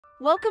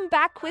Welcome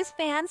back, quiz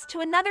fans,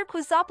 to another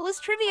Quizopolis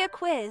trivia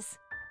quiz.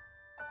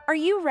 Are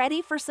you ready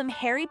for some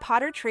Harry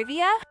Potter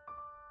trivia?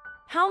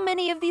 How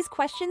many of these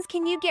questions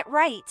can you get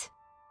right?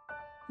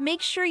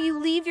 Make sure you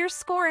leave your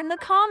score in the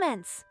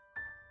comments.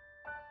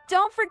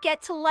 Don't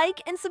forget to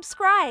like and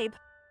subscribe.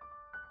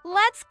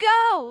 Let's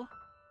go!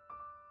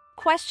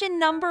 Question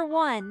number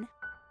 1.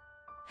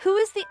 Who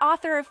is the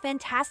author of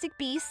Fantastic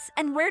Beasts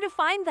and Where to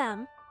Find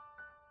Them?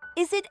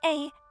 Is it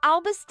A.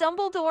 Albus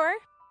Dumbledore,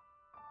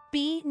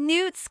 B.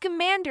 Newt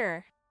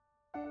Scamander,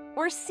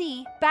 or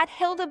C.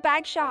 Bathilda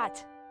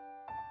Bagshot?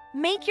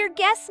 Make your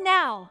guess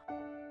now.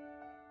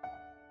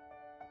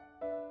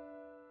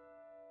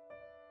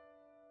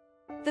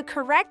 The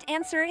correct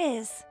answer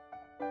is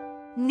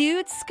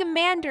Newt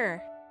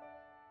Scamander.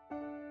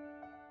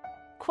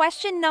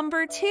 Question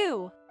number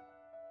 2.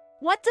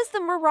 What does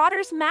the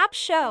Marauders map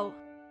show?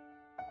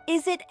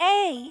 Is it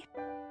A.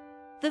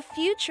 the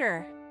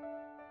future,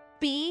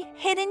 B.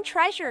 hidden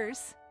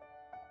treasures,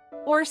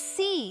 or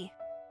C.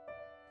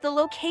 the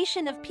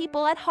location of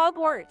people at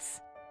Hogwarts?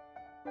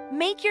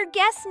 Make your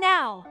guess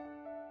now.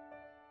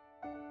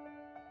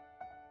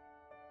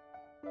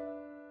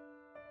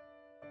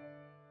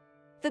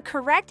 The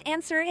correct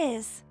answer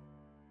is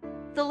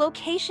the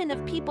location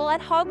of people at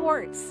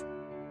Hogwarts.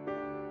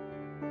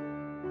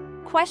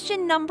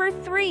 Question number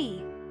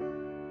 3.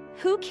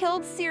 Who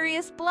killed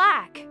Sirius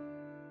Black?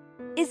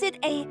 Is it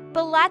A.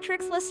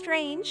 Bellatrix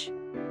Lestrange,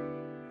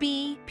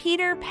 B.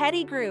 Peter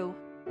Pettigrew,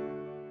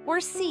 or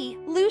C.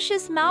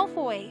 Lucius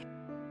Malfoy?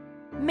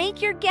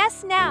 Make your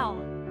guess now.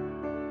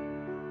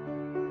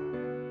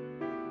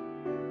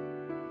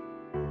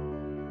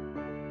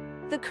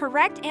 The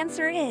correct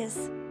answer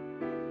is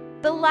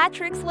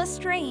Bellatrix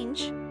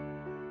Lestrange.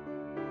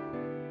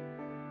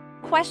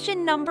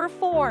 Question number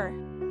 4.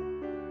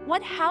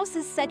 What house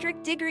is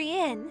Cedric Diggory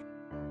in?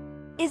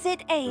 Is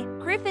it A.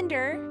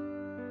 Gryffindor,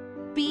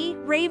 B.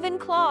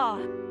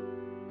 Ravenclaw,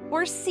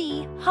 or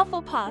C.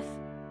 Hufflepuff?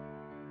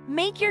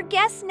 Make your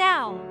guess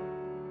now.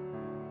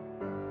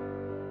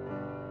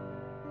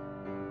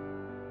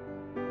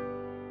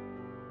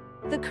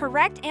 The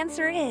correct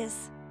answer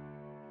is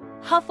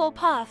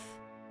Hufflepuff.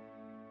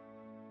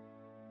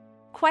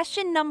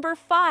 Question number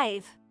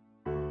 5.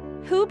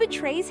 Who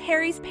betrays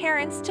Harry's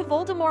parents to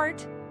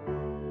Voldemort?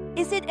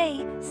 Is it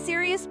A.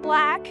 Sirius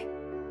Black,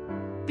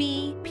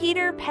 B.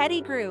 Peter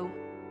Pettigrew,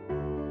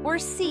 or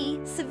C.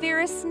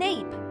 Severus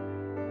Snape?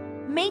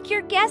 Make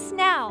your guess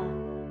now.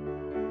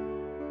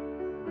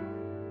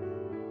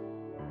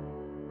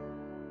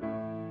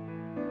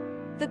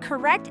 The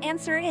correct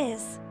answer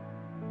is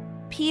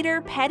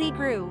Peter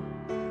Pettigrew.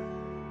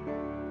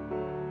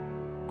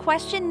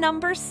 Question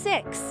number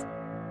 6.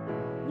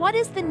 What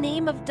is the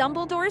name of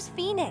Dumbledore's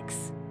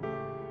phoenix?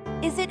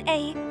 Is it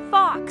A.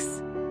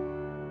 Fox,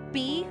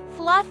 B.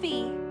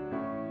 Fluffy,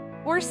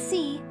 or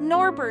C.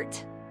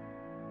 Norbert?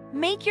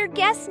 Make your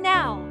guess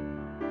now.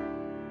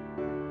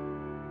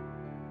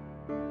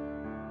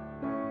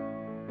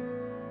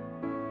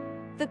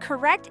 The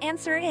correct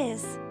answer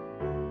is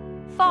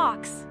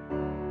Fox.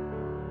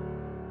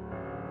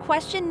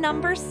 Question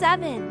number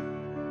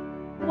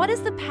 7. What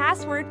is the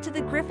password to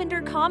the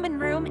Gryffindor common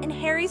room in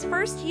Harry's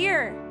first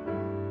year?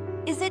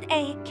 Is it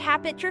A.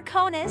 Caput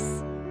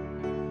Draconis,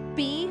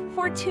 B.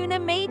 Fortuna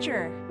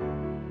Major,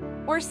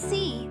 or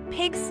C.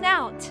 Pig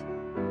Snout?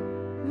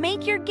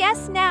 Make your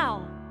guess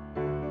now.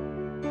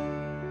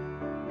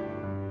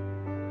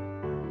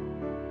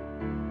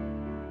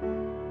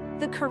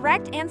 The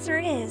correct answer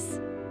is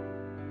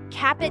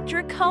Caput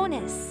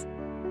Draconis.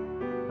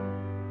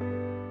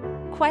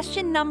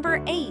 Question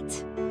number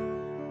 8.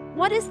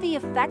 What is the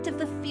effect of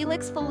the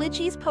Felix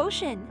Felicis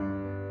potion?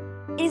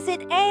 Is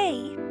it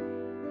A.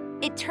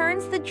 it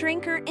turns the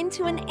drinker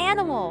into an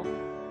animal,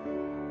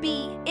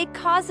 B. it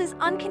causes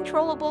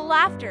uncontrollable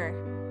laughter,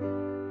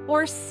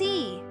 or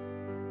C.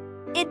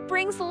 it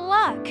brings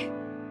luck?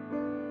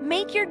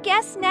 Make your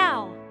guess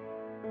now.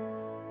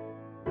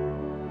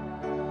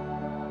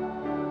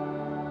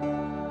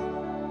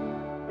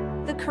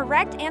 The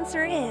correct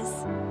answer is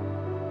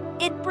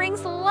it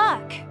brings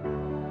luck.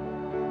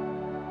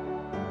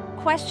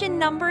 Question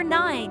number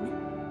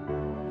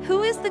 9.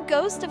 Who is the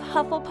ghost of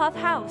Hufflepuff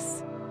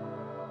House?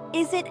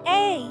 Is it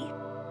A.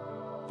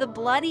 the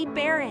Bloody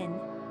Baron,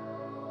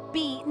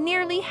 B.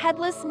 Nearly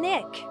Headless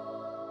Nick,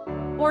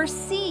 or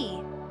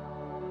C.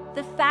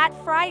 the Fat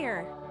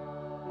Friar?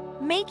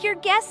 Make your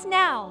guess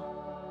now.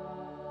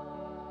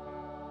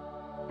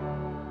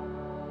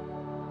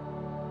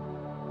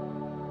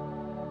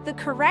 The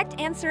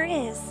correct answer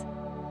is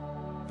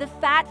the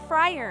Fat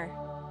Friar.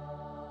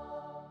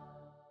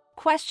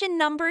 Question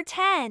number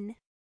 10.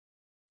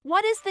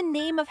 What is the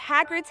name of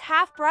Hagrid's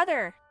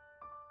half-brother?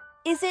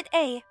 Is it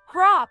A.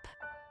 Grop,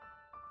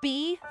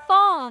 B.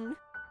 Fong,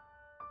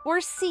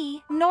 or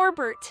C.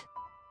 Norbert?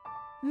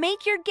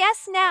 Make your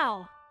guess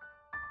now.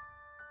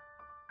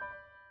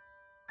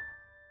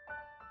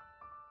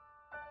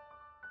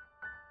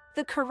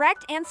 The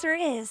correct answer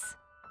is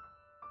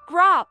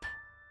Grop.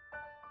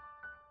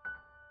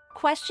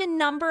 Question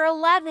number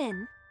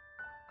 11.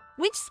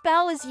 Which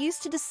spell is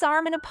used to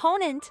disarm an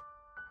opponent?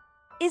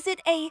 Is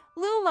it A.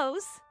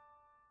 Lulos,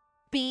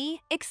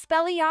 B.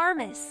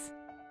 Expelliarmus,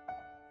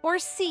 or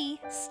C.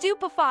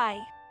 Stupefy?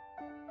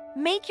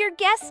 Make your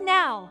guess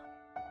now.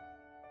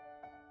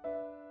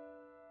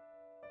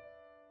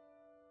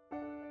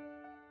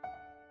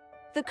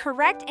 The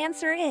correct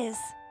answer is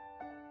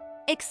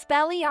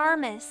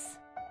Expelliarmus.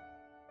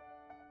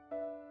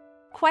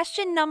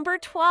 Question number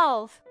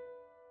 12.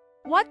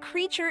 What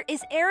creature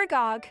is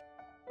Aragog?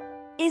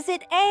 Is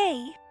it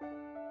A.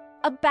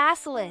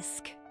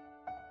 basilisk,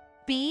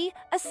 B.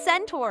 a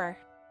centaur,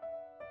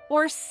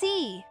 or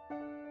C.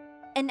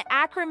 an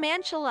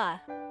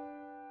acromantula?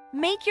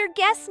 Make your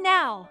guess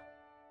now.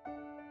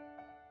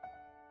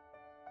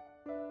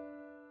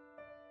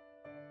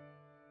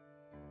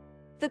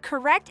 The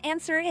correct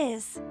answer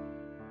is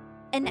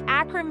an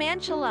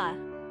acromantula.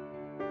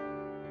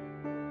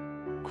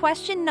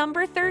 Question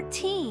number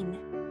 13.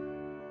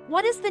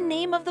 What is the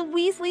name of the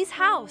Weasleys'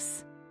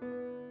 house?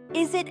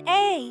 Is it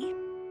A.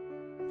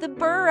 the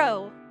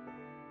Burrow,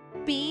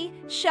 B.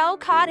 Shell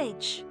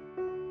Cottage,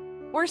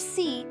 or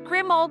C.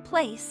 Grimmauld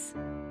Place?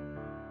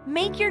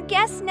 Make your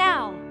guess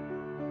now.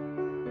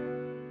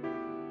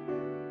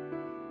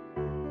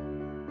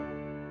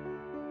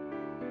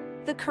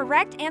 The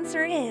correct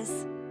answer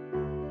is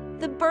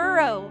the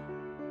Burrow.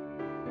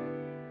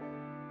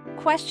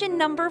 Question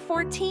number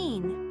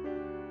 14.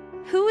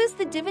 Who is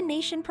the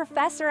divination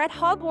professor at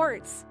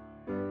Hogwarts?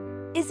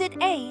 Is it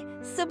A.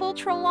 Sybil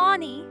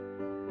Trelawney,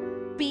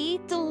 B.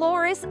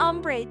 Dolores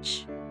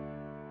Umbridge,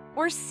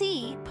 or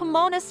C.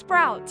 Pomona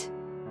Sprout?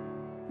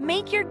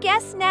 Make your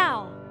guess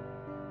now.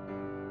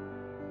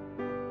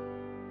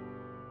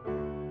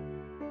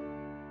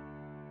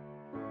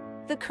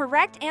 The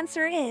correct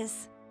answer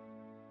is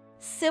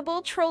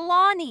Sybil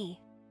Trelawney.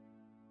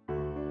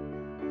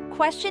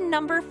 Question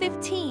number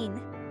 15.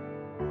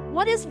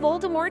 What is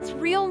Voldemort's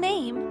real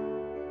name?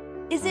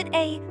 Is it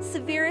A.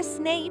 Severus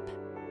Snape,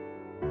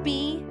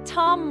 B.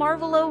 Tom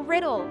Marvolo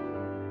Riddle,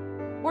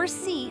 or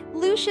C.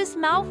 Lucius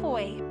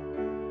Malfoy?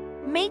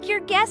 Make your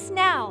guess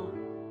now.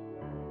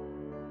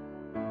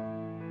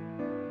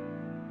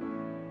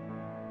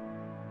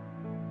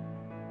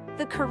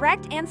 The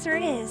correct answer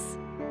is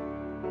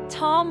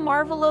Tom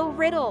Marvolo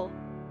Riddle.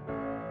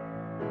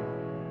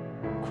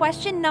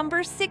 Question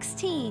number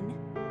 16.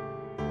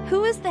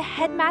 Who is the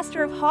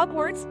headmaster of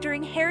Hogwarts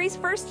during Harry's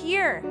first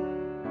year?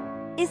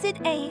 Is it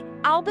A.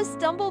 Albus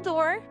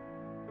Dumbledore,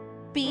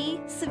 B.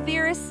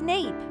 Severus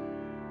Snape,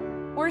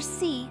 or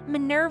C.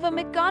 Minerva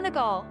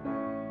McGonagall?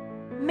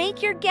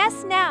 Make your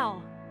guess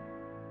now.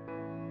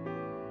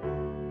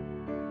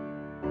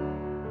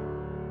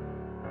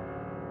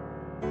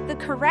 The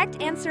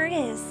correct answer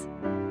is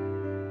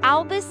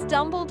Albus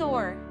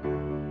Dumbledore.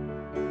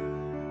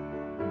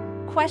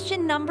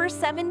 Question number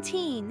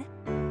 17.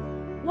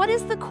 What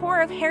is the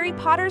core of Harry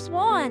Potter's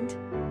wand?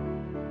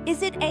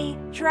 Is it A.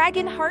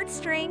 Dragon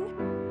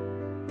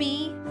Heartstring,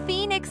 B.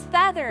 Phoenix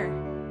Feather,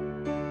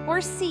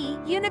 or C.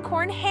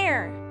 Unicorn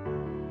Hair?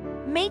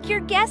 Make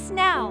your guess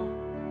now.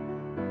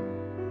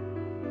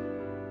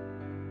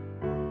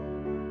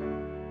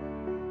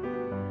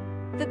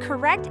 The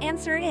correct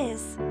answer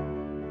is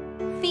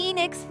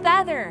Phoenix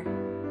Feather.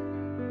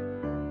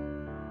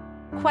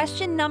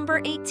 Question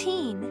number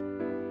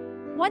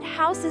 18. What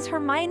house is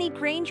Hermione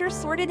Granger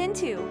sorted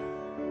into?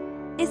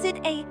 Is it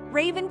A.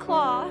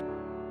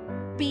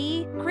 Ravenclaw,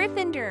 B.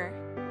 Gryffindor,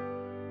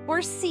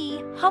 or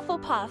C.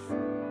 Hufflepuff?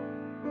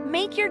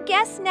 Make your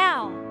guess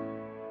now.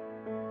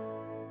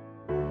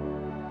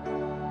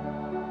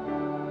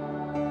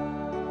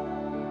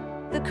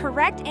 The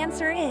correct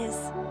answer is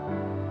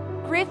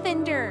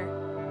Gryffindor.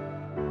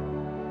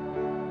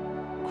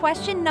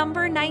 Question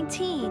number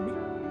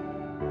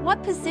 19.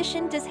 What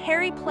position does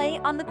Harry play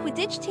on the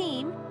Quidditch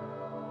team?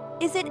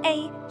 Is it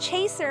A.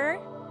 Chaser,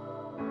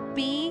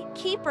 B.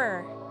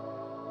 Keeper,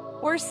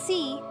 or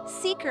C.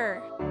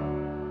 Seeker?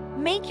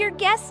 Make your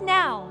guess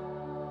now.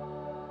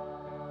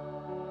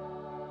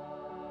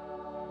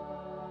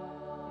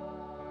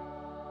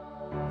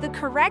 The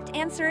correct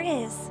answer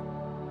is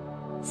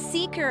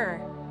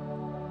Seeker.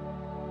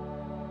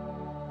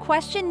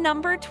 Question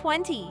number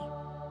 20.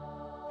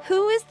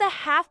 Who is the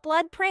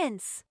Half-Blood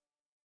Prince?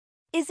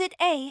 Is it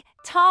A.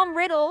 Tom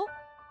Riddle,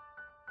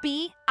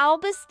 B.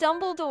 Albus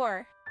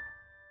Dumbledore,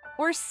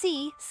 or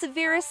C.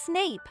 Severus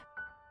Snape?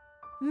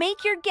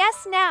 Make your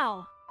guess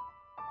now.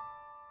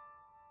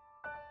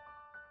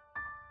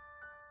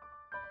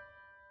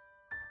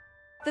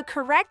 The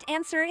correct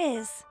answer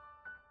is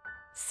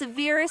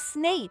Severus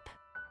Snape.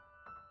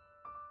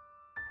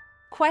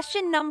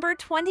 Question number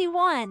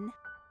 21.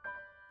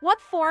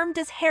 What form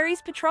does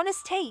Harry's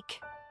Patronus take?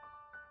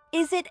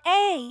 Is it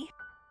A.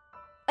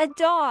 a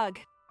dog,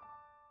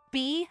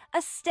 B.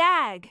 a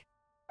stag,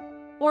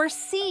 or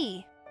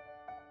C.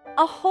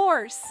 a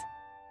horse?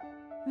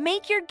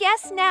 Make your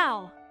guess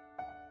now.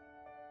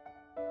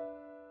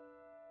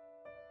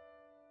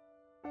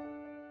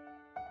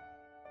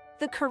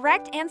 The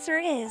correct answer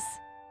is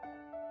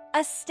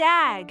a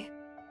stag.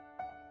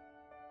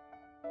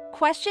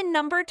 Question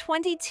number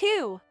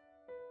 22.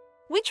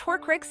 Which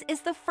Horcrux is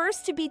the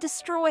first to be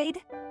destroyed?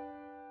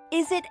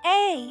 Is it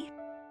A,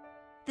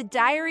 the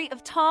Diary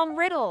of Tom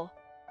Riddle,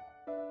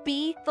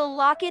 B, the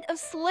Locket of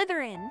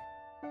Slytherin,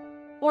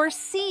 or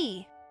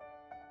C,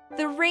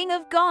 the Ring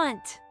of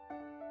Gaunt?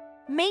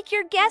 Make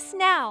your guess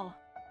now.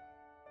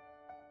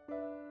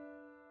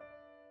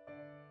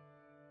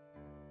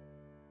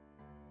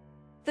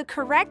 The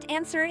correct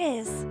answer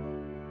is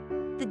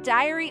the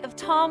Diary of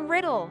Tom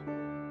Riddle.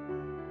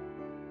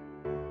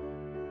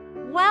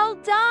 Well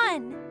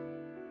done!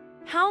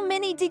 How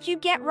many did you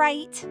get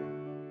right?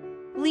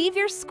 Leave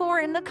your score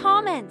in the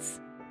comments.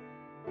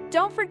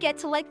 Don't forget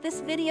to like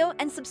this video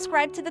and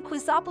subscribe to the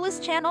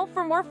Quizopolis channel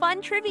for more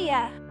fun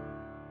trivia.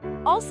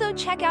 Also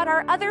check out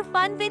our other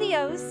fun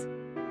videos.